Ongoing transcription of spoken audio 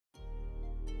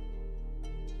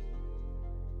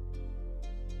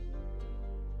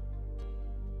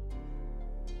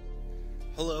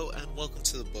Hello and welcome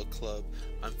to the book club.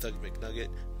 I'm Thugitmcnugget,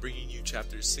 bringing you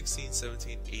chapters 16,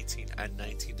 17, 18, and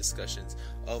 19 discussions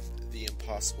of The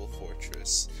Impossible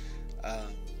Fortress.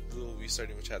 We will be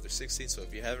starting with chapter 16, so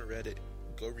if you haven't read it,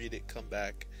 go read it, come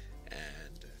back,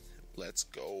 and let's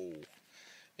go.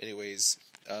 Anyways,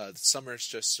 the summer's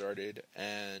just started,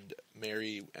 and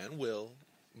Mary and Will,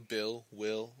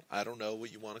 I don't know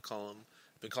what you want to call him.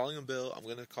 I've been calling him Bill. I'm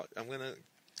gonna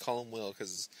call him Will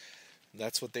because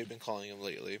that's what they've been calling him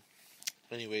lately.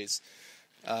 Anyways,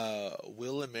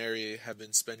 Will and Mary have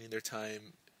been spending their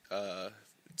time,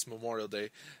 it's Memorial Day,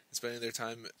 spending their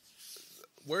time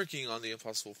working on the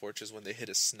Impossible Fortress when they hit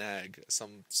a snag,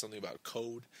 something about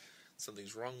code.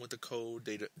 Something's wrong with the code.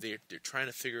 They're trying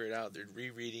to figure it out. They're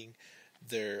rereading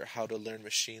their How to Learn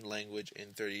Machine Language in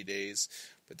 30 Days,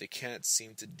 but they can't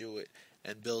seem to do it.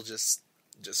 And Bill just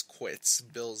quits.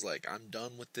 Bill's like, I'm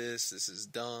done with this. This is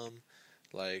dumb.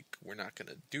 Like, we're not going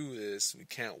to do this. We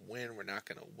can't win. We're not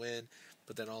going to win.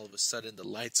 But then all of a sudden, the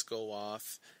lights go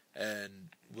off, and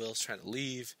Will's trying to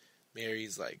leave.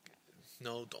 Mary's like,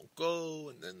 no, don't go.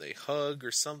 And then they hug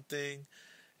or something.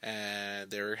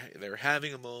 And they were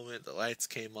having a moment. The lights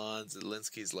came on.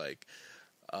 Zelensky's like,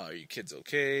 are you kids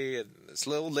okay? And this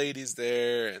little lady's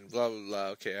there, and blah, blah, blah.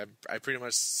 Okay, I pretty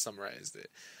much summarized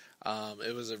it.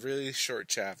 It was a really short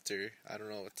chapter. I don't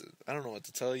know what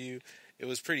to tell you. It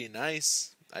was pretty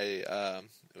nice. It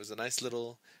was a nice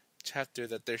little chapter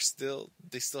that they still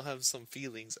have some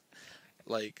feelings.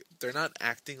 Like, they're not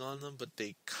acting on them, but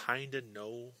they kind of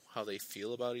know how they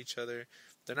feel about each other.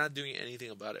 They're not doing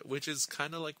anything about it, which is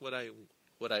kind of like what I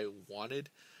wanted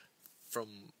from,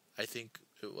 I think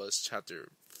it was chapter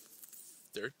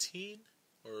 13,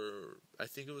 or I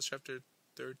think it was chapter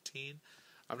 13.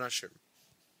 I'm not sure.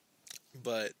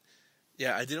 But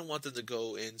yeah, I didn't want them to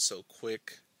go in so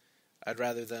quick. I'd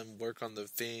rather them work on the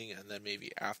thing and then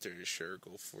maybe after, sure,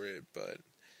 go for it. But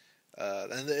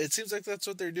and it seems like that's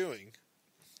what they're doing.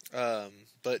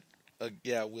 But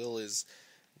yeah, Will is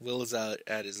out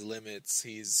at his limits.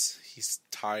 He's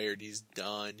tired. He's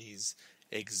done. He's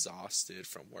exhausted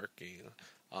from working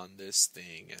on this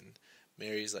thing. And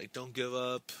Mary's like, "Don't give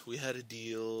up. We had a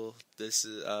deal. This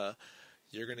is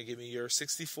you're gonna give me your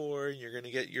 64, and you're gonna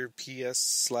get your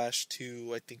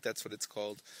PS/2. I think that's what it's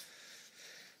called."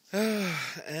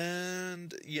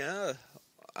 And yeah,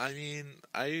 I mean,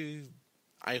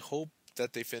 I hope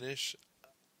that they finish.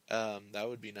 That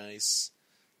would be nice.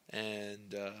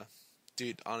 And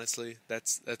dude, honestly,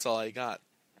 that's all I got.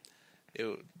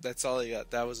 That's all I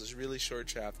got. That was a really short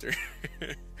chapter.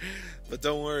 But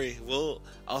don't worry,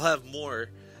 I'll have more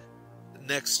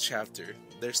next chapter.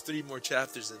 There's 3 more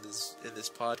chapters in this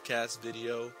podcast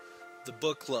video, the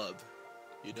book club,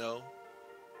 you know.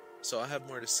 So I have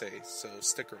more to say, so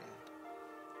stick around.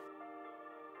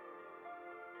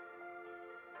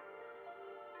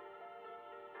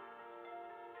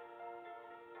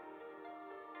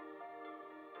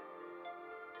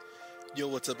 Yo,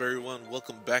 what's up everyone?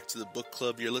 Welcome back to the book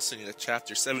club. You're listening to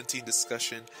chapter 17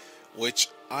 discussion, which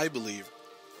I believe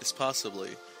is possibly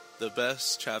the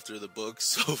best chapter of the book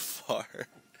so far.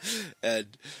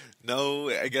 And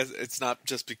no, I guess it's not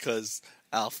just because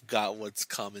Alf got what's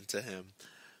coming to him.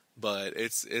 But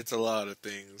it's a lot of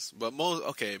things. But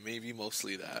maybe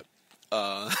mostly that.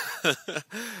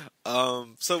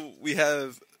 So we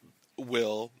have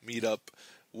Will meet up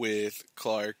with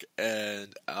Clark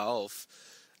and Alf,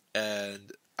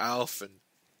 and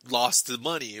lost the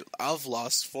money. Alf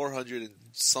lost 400 and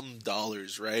some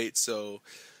dollars, right? So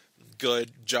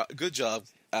good job,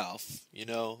 Alf. You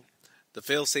know, the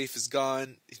failsafe is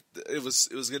gone. It was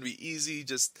gonna be easy.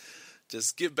 Just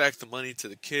give back the money to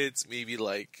the kids, maybe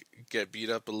like get beat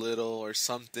up a little or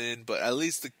something, but at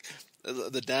least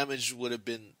the damage would have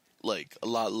been like a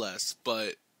lot less.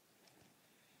 But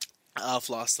Alf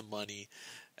lost the money,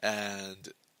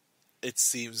 and it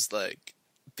seems like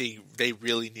they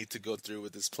really need to go through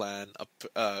with this plan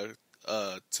from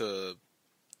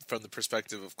the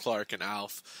perspective of Clark and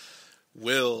Alf.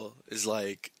 Will is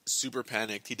like super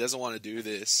panicked. He doesn't want to do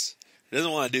this.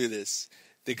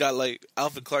 They got like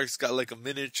Alf and Clark's got like a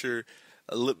miniature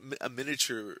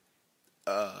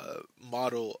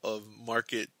model of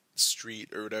Market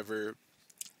Street or whatever,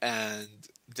 and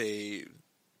they've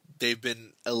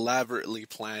been elaborately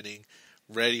planning,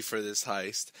 ready for this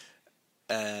heist,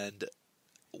 and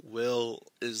Will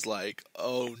is like,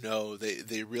 oh no,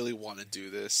 they really want to do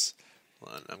this.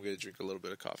 Hold on, I'm gonna drink a little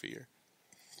bit of coffee here.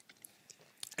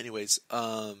 Anyways,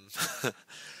 I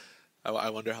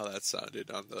wonder how that sounded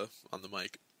on the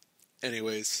mic.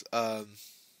 Anyways,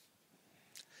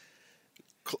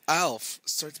 Alf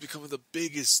starts becoming the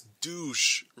biggest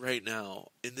douche right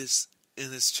now in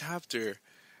in this chapter,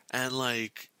 and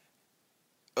like,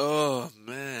 oh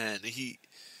man,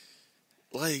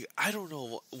 I don't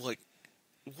know, like,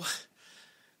 what,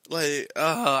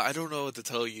 I don't know what to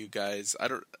tell you guys. I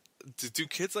don't. Do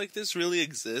kids like this really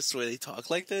exist where they talk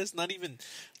like this? Not even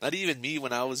me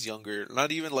when I was younger.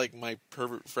 Not even like my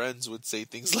pervert friends would say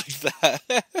things like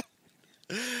that.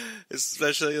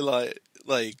 Especially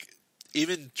like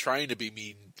even trying to be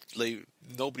mean, like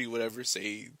nobody would ever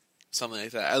say something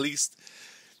like that. At least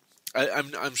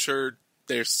I'm sure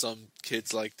there's some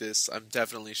kids like this. I'm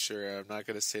definitely sure. I'm not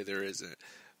gonna say there isn't,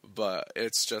 but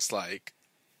it's just like,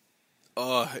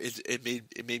 oh, it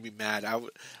made me mad.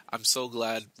 I'm so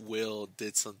glad Will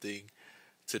did something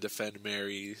to defend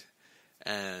Mary,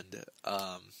 and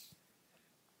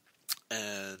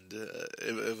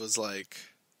it was like,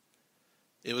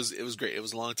 it was great. It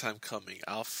was a long time coming.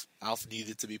 Alf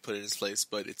needed to be put in his place,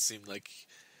 but it seemed like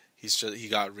he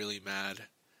got really mad,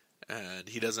 and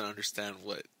he doesn't understand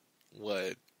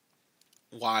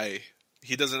why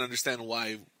he doesn't understand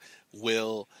why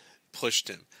Will pushed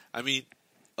him. I mean,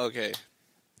 okay.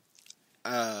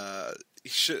 I'm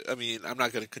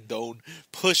not gonna condone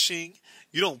pushing.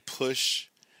 You don't push.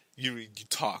 You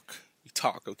talk. You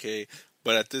talk. Okay.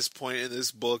 But at this point in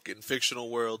this book, in fictional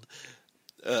world,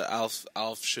 Alf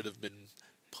should have been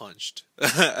punched.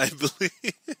 I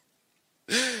believe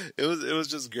it was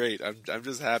just great. I'm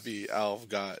just happy Alf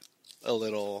got a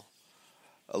little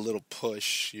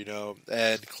push,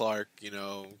 and Clark,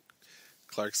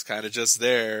 Clark's kind of just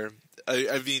there.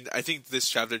 I mean, I think this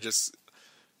chapter just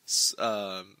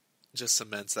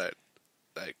cements that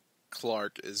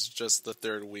Clark is just the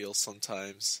third wheel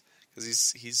sometimes,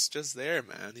 because he's just there,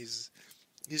 man. He's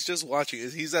just watching.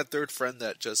 He's that third friend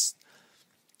that just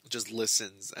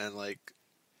listens and like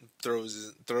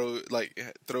throws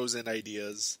in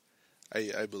ideas.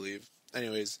 I believe.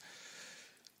 Anyways,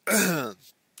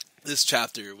 this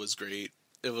chapter was great.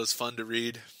 It was fun to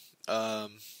read. I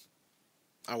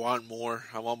want more.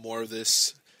 I want more of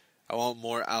this. I want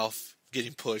more Alf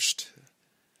getting pushed.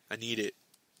 I need it.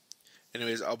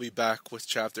 Anyways, I'll be back with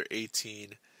chapter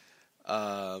 18.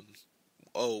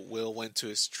 Will went to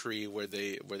his tree where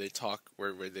they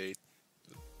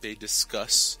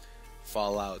discuss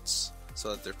fallouts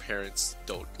so that their parents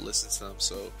don't listen to them.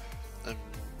 So I'm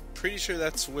pretty sure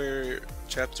that's where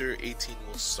chapter 18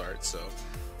 will start. So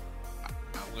I'm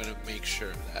gonna make sure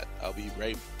of that. I'll be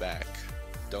right back.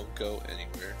 Don't go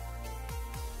anywhere.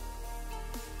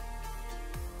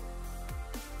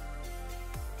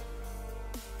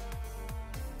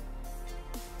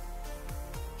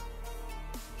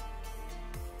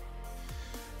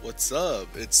 What's up?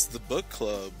 It's the book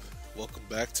club. Welcome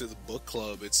back to the book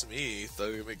club. It's me,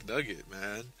 Thugitmcnugget,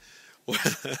 man.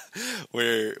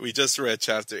 Where we just read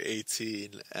chapter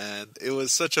 18, and it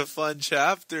was such a fun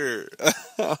chapter.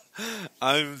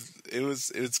 It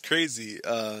was crazy.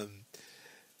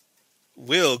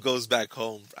 Will goes back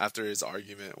home after his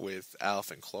argument with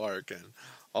Alf and Clark, and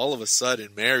all of a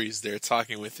sudden Mary's there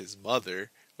talking with his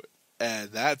mother, and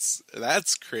that's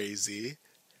crazy.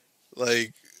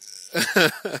 Like,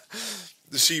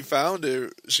 she found their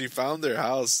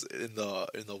house in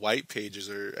the white pages,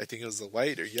 or I think it was the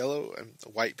white or yellow and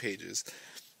white pages.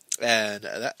 And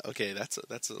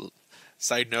that's a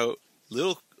side note,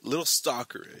 little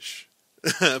stalkerish.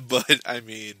 But I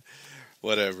mean,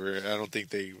 whatever. I don't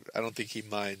think he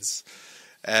minds.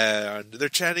 And they're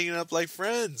chatting it up like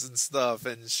friends and stuff,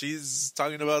 and she's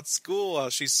talking about school, how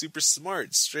she's super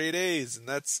smart, straight A's, and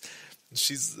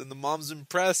the mom's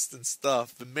impressed and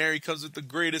stuff. And Mary comes with the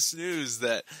greatest news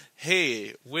that,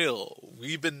 hey, Will,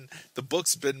 the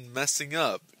book's been messing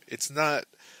up. It's not,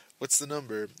 what's the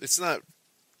number? It's not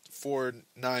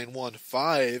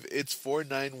 4915, it's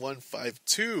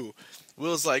 49152.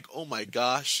 Will's like, oh my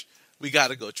gosh, we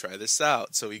gotta go try this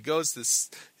out. So he goes to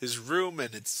his room,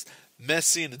 and it's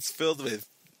messy, and it's filled with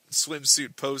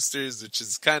swimsuit posters, which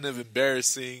is kind of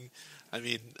embarrassing. I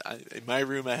mean, in my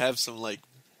room I have like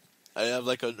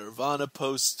a Nirvana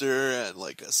poster and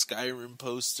like a Skyrim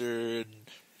poster and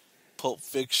Pulp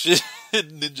Fiction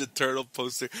and Ninja Turtle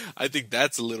poster. I think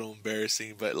that's a little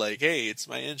embarrassing, but like, hey, it's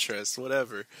my interest,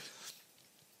 whatever.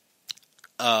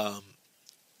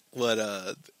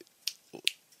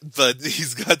 But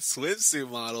he's got swimsuit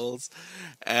models,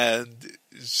 and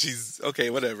she's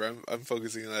okay. Whatever. I'm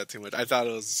focusing on that too much. I thought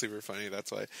it was super funny.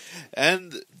 That's why.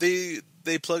 And they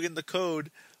plug in the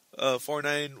code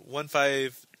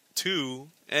 49152,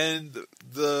 and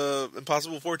the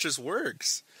Impossible Fortress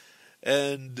works.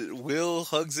 And Will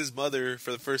hugs his mother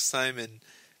for the first time in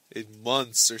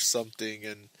months or something,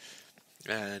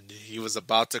 and he was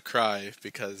about to cry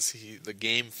because the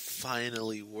game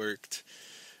finally worked.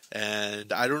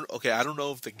 And I don't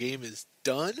know if the game is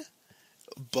done,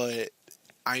 but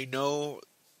I know,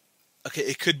 okay,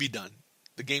 it could be done.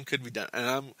 The game could be done,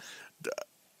 and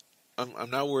I'm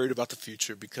not worried about the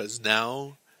future, because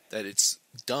now that it's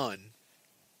done,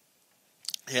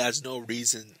 he has no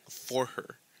reason for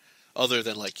her other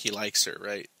than like he likes her,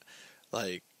 right?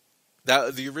 Like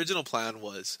that. The original plan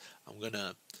was I'm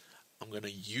gonna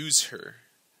use her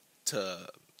to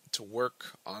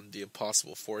work on the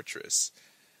Impossible Fortress,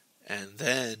 and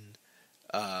then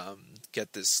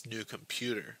get this new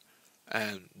computer,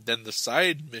 and then the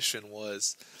side mission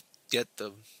was get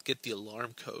the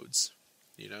alarm codes,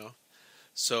 you know.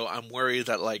 So I'm worried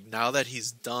that, like, now that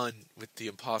he's done with the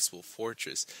Impossible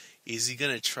Fortress, is he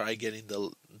gonna try getting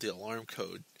the alarm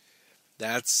code?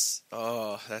 That's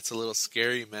a little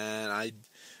scary, man.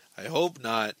 I hope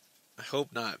not. I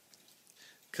hope not,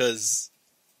 because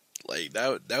like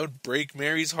that would break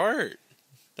Mary's heart.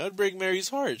 That would break Mary's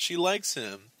heart. She likes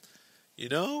him, you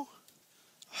know,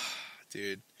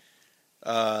 dude.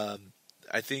 I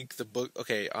think the book.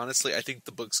 Okay, honestly, I think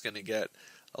the book's gonna get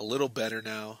a little better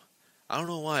now. I don't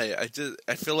know why.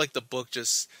 I feel like the book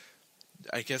just.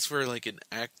 I guess we're like in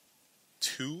Act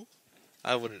 2.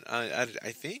 I wouldn't. I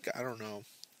think, I don't know.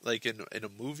 Like in a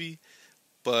movie,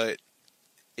 but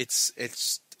it's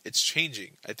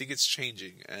changing. I think it's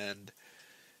changing, and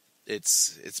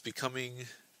it's becoming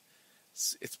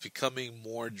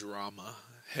more drama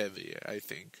heavy, I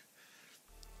think.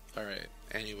 Alright,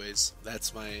 anyways,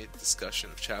 that's my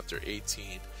discussion of chapter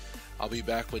 18. I'll be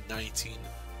back with 19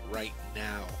 right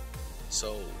now.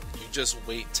 So you just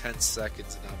wait 10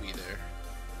 seconds and I'll be there.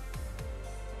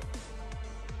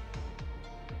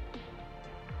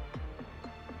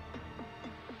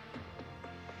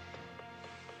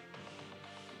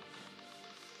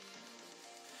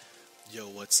 Yo,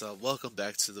 what's up? Welcome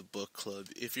back to the book club.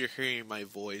 If you're hearing my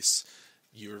voice,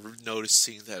 you're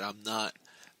noticing that I'm not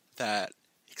that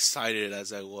excited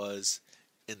as I was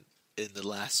in the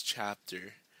last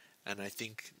chapter. And I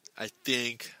think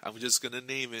I'm just gonna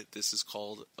name it. This is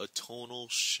called a tonal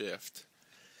shift.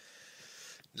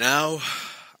 Now,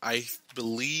 I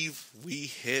believe we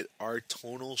hit our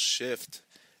tonal shift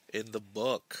in the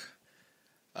book.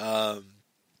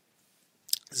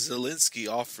 Zelensky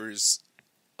offers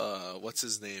what's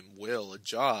his name, Will, a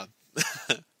job.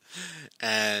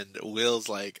 And Will's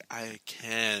like, I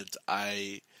can't,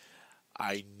 I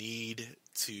need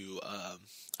to,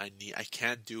 I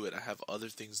can't do it. I have other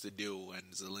things to do.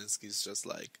 And Zelensky's just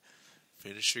like,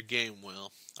 finish your game,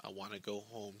 Will. I want to go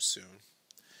home soon.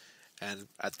 And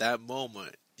at that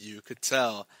moment, you could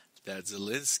tell that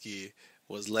Zelensky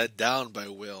was let down by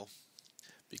Will.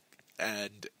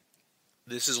 And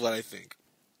this is what I think.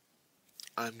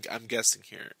 I'm guessing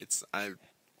here.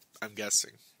 I'm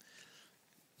guessing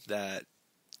that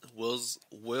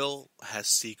Will has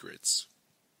secrets,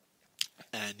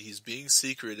 and he's being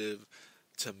secretive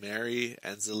to Mary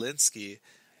and Zelensky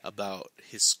about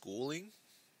his schooling,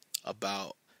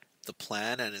 about the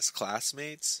plan and his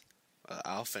classmates,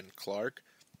 Alf and Clark.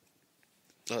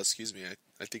 Oh, excuse me.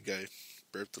 I think I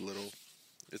burped a little.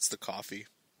 It's the coffee.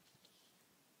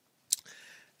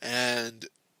 And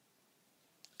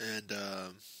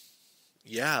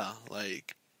yeah,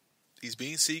 like, he's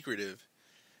being secretive,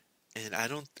 and I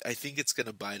think it's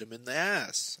gonna bite him in the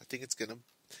ass. I think it's gonna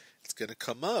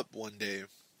come up one day.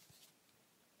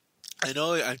 I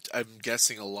know I'm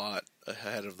guessing a lot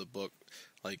ahead of the book,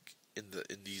 like in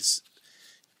these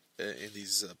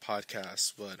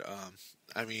podcasts, but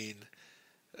I mean,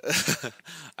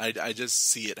 I just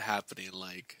see it happening.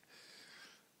 Like,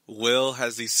 Will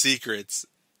has these secrets,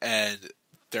 and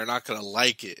they're not gonna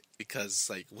like it, because,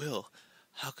 like, Will,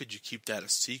 how could you keep that a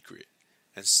secret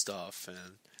and stuff?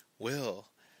 And Will,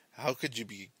 how could you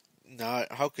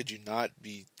not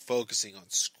be focusing on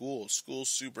school? School's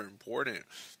super important.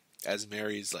 As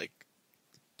Mary's like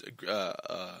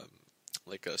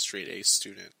a straight A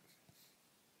student.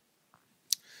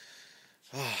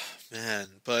 Oh man,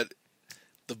 but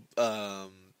the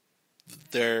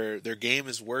their game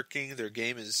is working. Their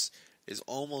game is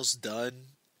almost done.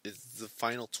 It's the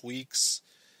final tweaks.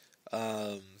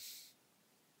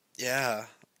 Yeah,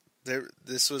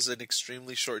 this was an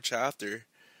extremely short chapter,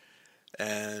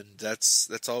 and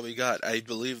that's all we got. I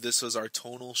believe this was our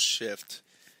tonal shift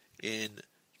in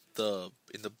the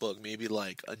book. Maybe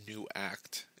like a new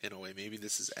act in a way. Maybe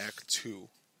this is Act 2.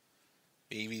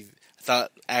 Maybe I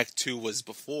thought Act 2 was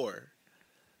before,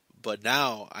 but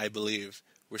now I believe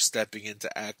we're stepping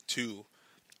into Act 2,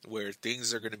 where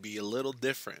things are going to be a little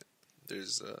different.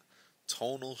 There's a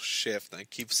tonal shift. I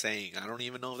keep saying, I don't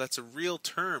even know if that's a real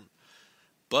term,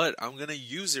 but I'm going to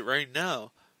use it right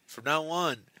now. From now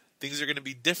on, things are going to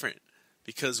be different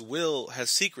because Will has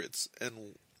secrets,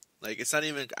 and like it's not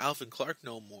even Alf and Clark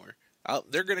no more.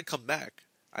 They're going to come back.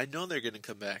 I know they're going to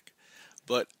come back,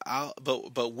 but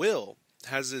Will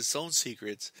has his own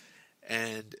secrets,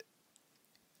 and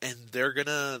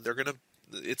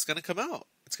it's gonna come out.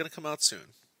 It's gonna come out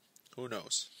soon. Who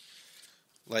knows?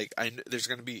 Like there's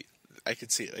gonna be. I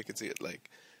could see it. Like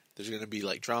there's gonna be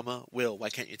like drama. Will, why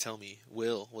can't you tell me?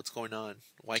 Will, what's going on?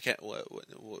 Why can't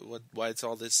why it's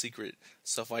all this secret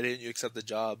stuff? Why didn't you accept the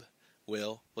job?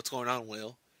 Will, what's going on?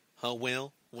 Will, huh?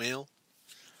 Will.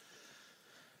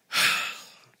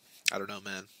 I don't know,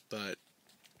 man, but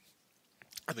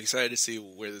I'm excited to see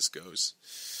where this goes.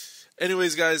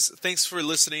 Anyways, guys, thanks for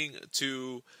listening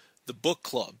to the book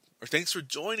club, or thanks for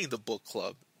joining the book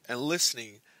club and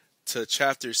listening to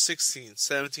chapters 16,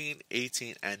 17,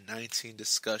 18, and 19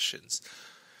 discussions.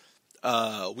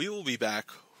 We will be back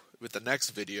with the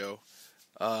next video.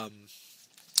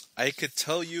 I could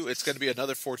tell you it's going to be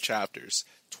another 4 chapters.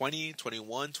 20,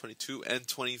 21, 22, and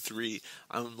 23.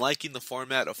 I'm liking the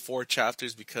format of 4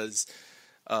 chapters because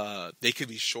they could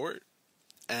be short,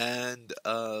 and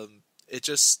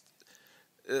it's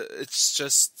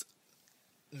just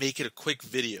make it a quick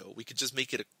video. We could just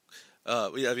make it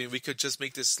we could just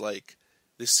make this like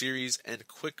this series end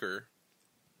quicker.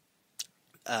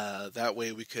 That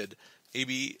way we could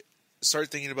maybe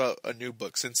start thinking about a new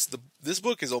book, since this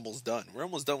book is almost done. We're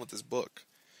almost done with this book,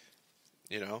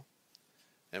 you know,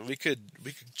 and we could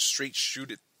straight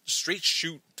shoot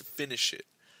to finish it.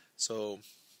 So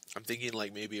I'm thinking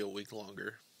like maybe a week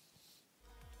longer.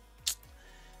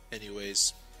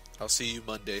 Anyways, I'll see you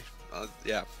Monday.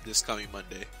 This coming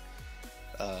Monday.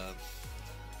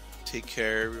 Take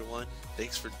care, everyone.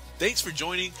 Thanks for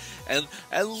joining, and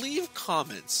leave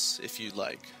comments if you'd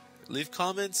like. Leave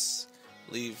comments.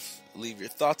 Leave your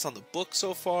thoughts on the book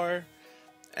so far,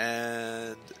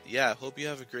 and yeah, hope you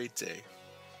have a great day.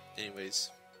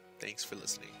 Anyways, thanks for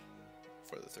listening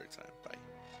for the 3rd time. Bye.